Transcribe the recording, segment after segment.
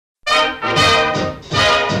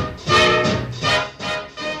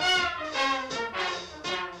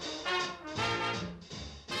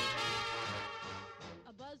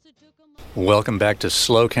Welcome back to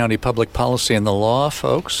SLO County Public Policy and the Law,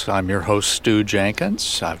 folks. I'm your host, Stu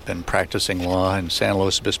Jenkins. I've been practicing law in San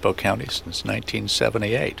Luis Obispo County since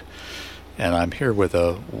 1978. And I'm here with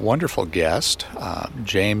a wonderful guest,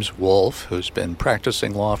 James Wolfe, who's been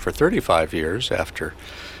practicing law for 35 years after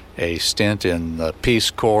a stint in the Peace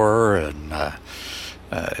Corps and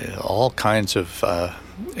all kinds of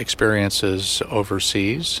experiences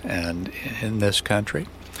overseas and in this country.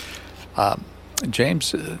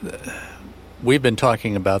 James, we've been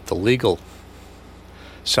talking about the legal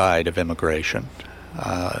side of immigration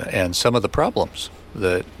and some of the problems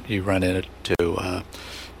that you run into.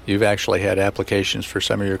 You've actually had applications for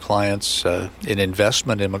some of your clients in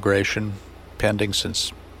investment immigration pending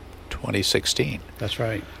since 2016. That's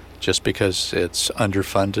right. Just because it's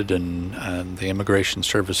underfunded and the immigration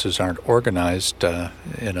services aren't organized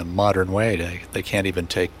in a modern way. They can't even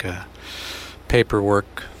take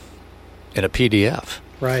paperwork in a PDF.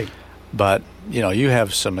 Right. But, you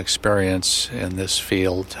have some experience in this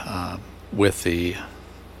field with the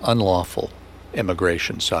unlawful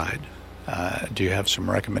immigration side. Do you have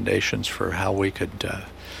some recommendations for how we could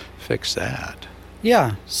fix that?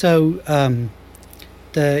 Yeah. So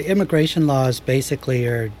the immigration laws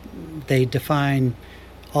basically they define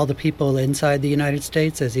all the people inside the United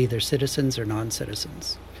States as either citizens or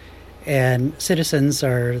non-citizens. And citizens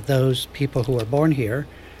are those people who are born here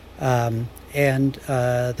and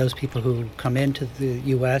those people who come into the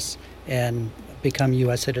U.S. and become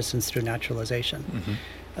U.S. citizens through naturalization.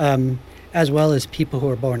 Mm-hmm. As well as people who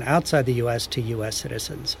are born outside the U.S. to U.S.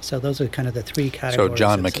 citizens. So those are kind of the three categories. So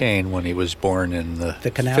John McCain, when he was born in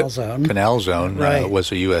the Canal Zone, right.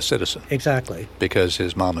 Was a U.S. citizen. Exactly. Because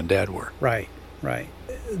his mom and dad were. Right.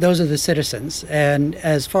 Those are the citizens. And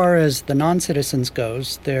as far as the non-citizens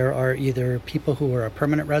goes, there are either people who are a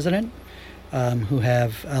permanent resident, who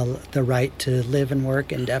have the right to live and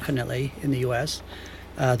work indefinitely in the U.S.,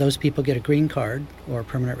 those people get a green card or a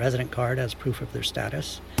permanent resident card as proof of their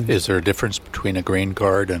status. Is there a difference between a green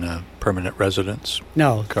card and a permanent residence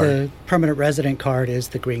No, card? The permanent resident card is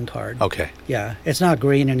the green card. Okay. Yeah, it's not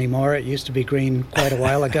green anymore. It used to be green quite a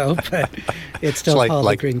while ago, but it's still called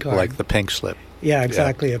a green card. Like the pink slip. Yeah,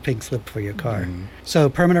 exactly, yeah. A pink slip for your car. Mm-hmm. So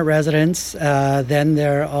permanent residents, then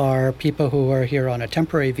there are people who are here on a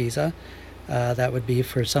temporary visa. That would be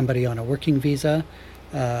for somebody on a working visa.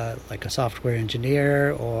 Like a software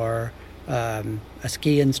engineer or a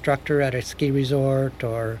ski instructor at a ski resort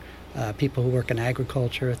or people who work in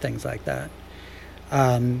agriculture, things like that.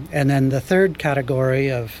 And then the third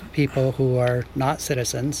category of people who are not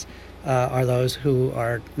citizens are those who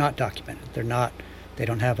are not documented. They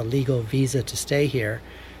don't have a legal visa to stay here.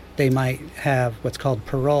 They might have what's called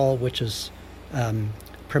parole, which is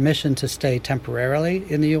permission to stay temporarily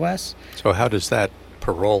in the U.S. So how does that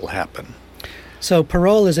parole happen? So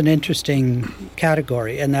parole is an interesting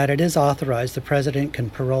category in that it is authorized. The president can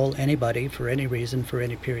parole anybody for any reason for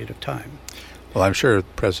any period of time. Well, I'm sure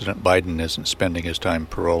President Biden isn't spending his time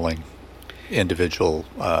paroling individual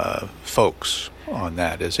folks on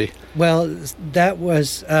that, is he? Well, that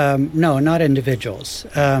was, no, not individuals.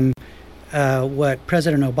 What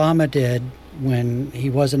President Obama did when he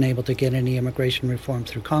wasn't able to get any immigration reform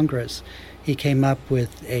through Congress, he came up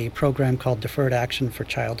with a program called Deferred Action for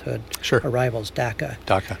Childhood Arrivals,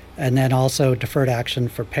 DACA. And then also Deferred Action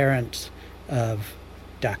for Parents of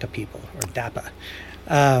DACA people, or DAPA.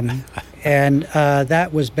 And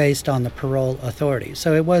that was based on the parole authority.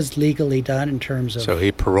 So it was legally done in terms of... So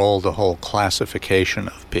he paroled a whole classification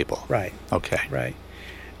of people. Right. Okay. Right.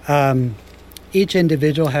 Each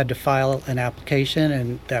individual had to file an application,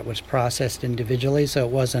 and that was processed individually, so it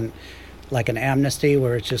wasn't like an amnesty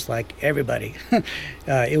where it's just like everybody.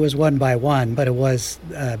 It was one by one, but it was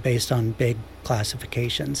based on big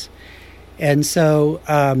classifications. And so,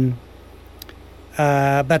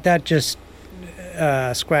 but that just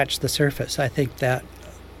scratched the surface. I think the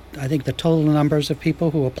total numbers of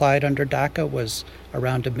people who applied under DACA was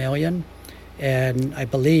around 1 million. And I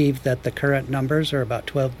believe that the current numbers are about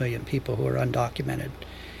 12 million people who are undocumented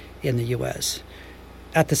in the U.S.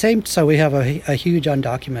 So we have a huge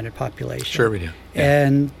undocumented population. Sure we do. Yeah.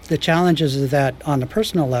 And the challenges is that on a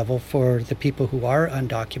personal level for the people who are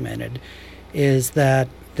undocumented is that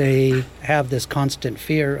they have this constant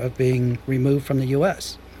fear of being removed from the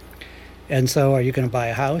U.S. And so are you going to buy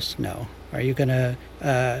a house? No. Are you going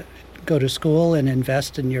to go to school and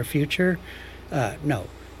invest in your future? No.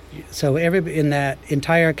 So in that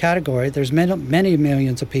entire category, there's many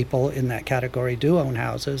millions of people in that category do own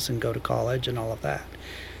houses and go to college and all of that.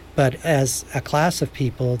 But as a class of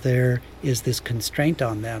people, there is this constraint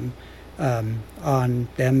on them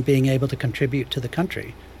being able to contribute to the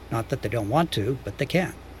country. Not that they don't want to, but they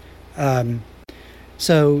can't.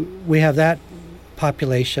 So we have that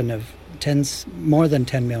population of more than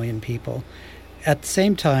 10 million people. At the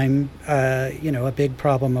same time, a big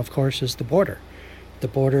problem, of course, is the border. The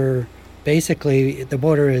border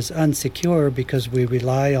is unsecure because we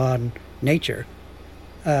rely on nature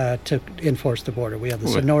to enforce the border. We have the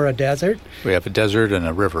Sonora Desert. We have a desert and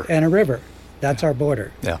a river. That's our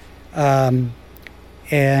border. Yeah.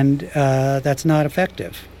 And that's not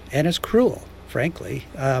effective. And it's cruel, frankly.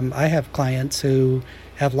 I have clients who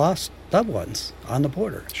have lost loved ones on the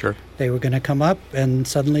border. Sure. They were going to come up and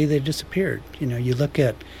suddenly they disappeared. You look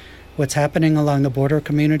at what's happening along the border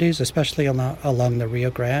communities, especially along the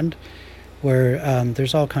Rio Grande, where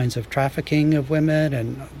there's all kinds of trafficking of women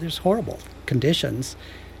and there's horrible conditions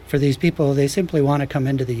for these people. They simply want to come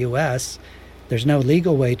into the U.S. There's no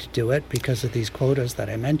legal way to do it because of these quotas that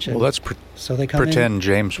I mentioned. Well, let's so they come pretend in.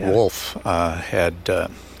 James Wolfe had,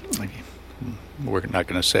 we're not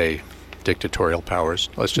going to say dictatorial powers.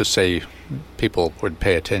 Let's just say people would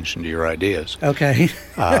pay attention to your ideas. Okay.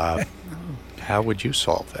 How would you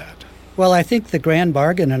solve that? Well, I think the grand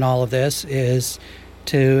bargain in all of this is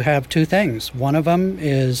to have two things. One of them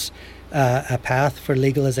is a path for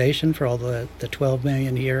legalization for all the 12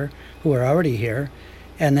 million here who are already here,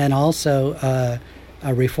 and then also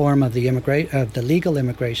a reform of the legal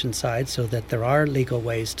immigration side, so that there are legal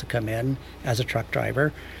ways to come in as a truck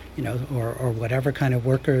driver, or whatever kind of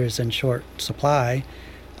worker is in short supply,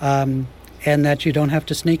 and that you don't have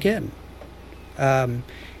to sneak in.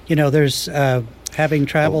 There's having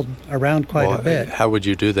traveled around quite a bit. How would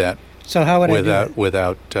you do that? So how would I do it?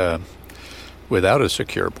 Without a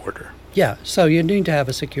secure border? Yeah, so you need to have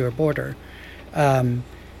a secure border.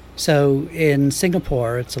 So in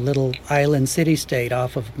Singapore, it's a little island city-state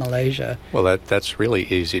off of Malaysia. Well, that's really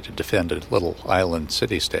easy to defend, a little island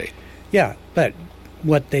city-state. Yeah, but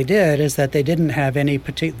what they did is that they didn't have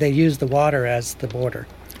they used the water as the border.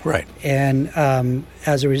 Right. And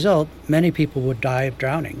as a result, many people would die of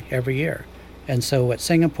drowning every year. And so what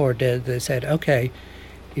Singapore did, they said, okay,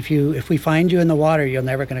 if we find you in the water, you're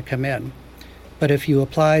never going to come in. But if you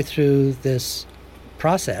apply through this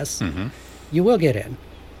process, you will get in.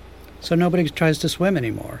 So nobody tries to swim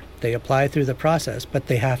anymore. They apply through the process, but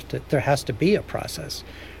there has to be a process.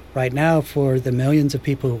 Right now, for the millions of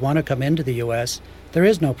people who want to come into the U.S., there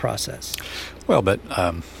is no process. Well, but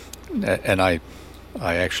and I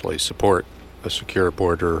actually support a secure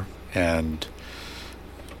border and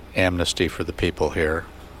amnesty for the people here,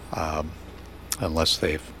 unless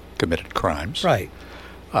they've committed crimes. Right.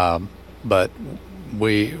 But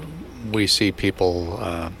we see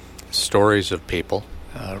people, stories of people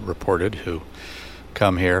reported who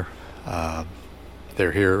come here.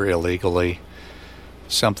 They're here illegally.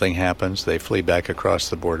 Something happens. They flee back across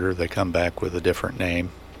the border. They come back with a different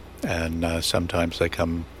name, and sometimes they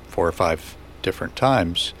come 4 or 5 different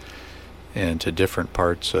times into different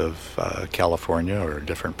parts of California or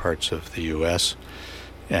different parts of the U.S.,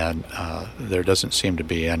 and there doesn't seem to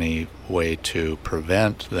be any way to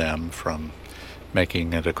prevent them from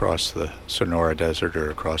making it across the Sonora Desert or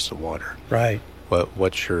across the water. Right.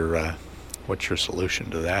 What's your solution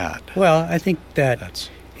to that? Well, I think that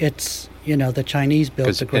it's the Chinese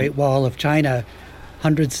built the Great Wall of China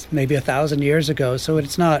hundreds, maybe 1,000 years ago, so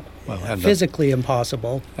it's not physically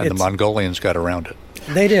impossible. And the Mongolians got around it.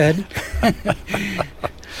 They did.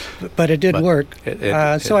 But it did work.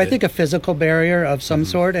 I think a physical barrier of some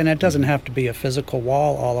sort, and it doesn't have to be a physical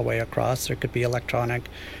wall all the way across. There could be electronic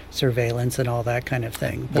surveillance and all that kind of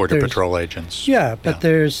thing. But Border patrol agents. Yeah, but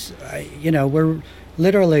there's, we're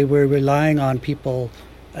relying on people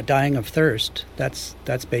dying of thirst. That's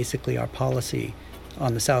basically our policy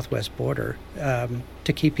on the southwest border,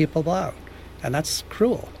 to keep people out, and that's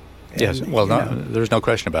cruel. Yes, well, there's no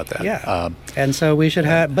question about that. Yeah, and so we should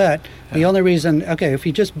have, but the only reason, if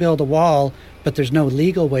you just build a wall, but there's no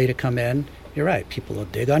legal way to come in, you're right, people will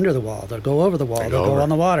dig under the wall, they'll go over the wall, they'll go on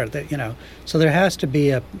the water, so there has to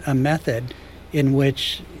be a method in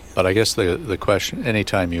which... But I guess the question,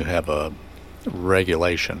 anytime you have a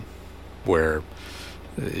regulation where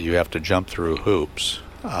you have to jump through hoops,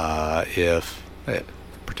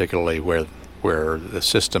 particularly where the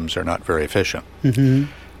systems are not very efficient,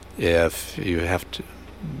 if you have to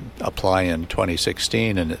apply in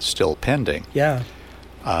 2016 and it's still pending,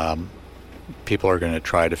 people are going to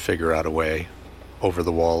try to figure out a way over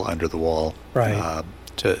the wall, under the wall, right?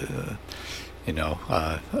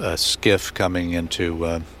 A skiff coming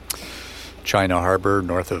into China Harbor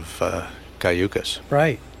north of Cayucas.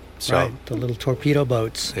 Right. So, right. The little torpedo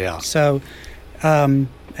boats. Yeah. So,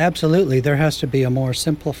 absolutely, there has to be a more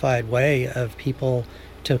simplified way of people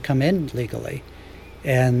to come in legally.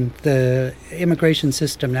 And the immigration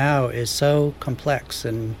system now is so complex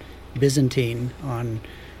and Byzantine on,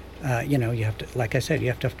 you have to, like I said, you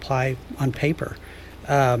have to apply on paper.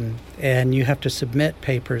 And you have to submit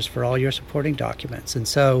papers for all your supporting documents. And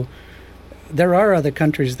so there are other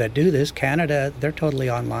countries that do this. Canada, they're totally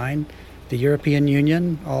online. The European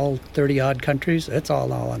Union, all 30-odd countries, it's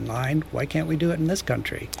all online. Why can't we do it in this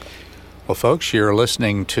country? Well, folks, you're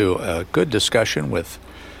listening to a good discussion with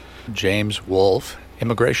James Wolfe,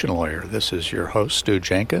 immigration lawyer. This is your host, Stu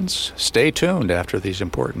Jenkins. Stay tuned after these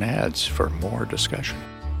important ads for more discussion.